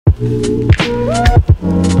Yo,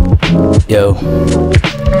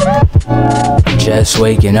 just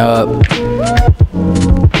waking up,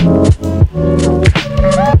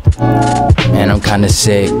 and I'm kinda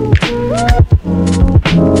sick.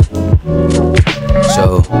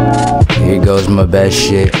 So here goes my best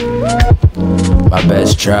shit, my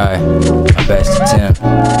best try, my best attempt.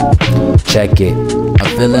 Check it.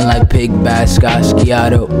 I'm feeling like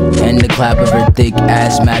PicBascassquiato, and the clap of her thick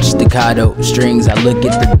ass match staccato strings. I look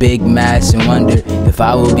at the big mass and wonder if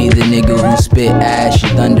I will be the nigga who spit ash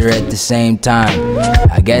and thunder at the same time.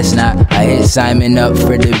 I guess not. I hit Psymun up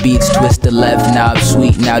for the beats, twist the left knob,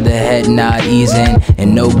 sweet now the head nod, easing,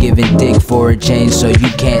 and no giving dick for a change. So you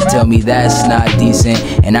can't tell me that's not decent,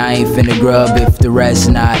 and I ain't finna grub if the rest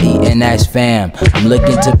not eating. That's fam. I'm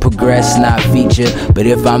looking to progress, not feature, but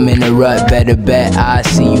if I'm in a rut, better bet I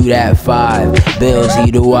see you that 5 bills.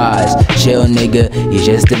 He the wise, chill nigga, he's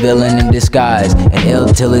just a villain in disguise, and ill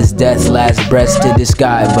till his death's last breath to the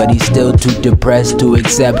sky. But he's still too depressed to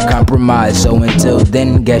accept compromise. So until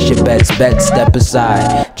then, guess your bet, step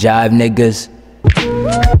aside. Jive niggas.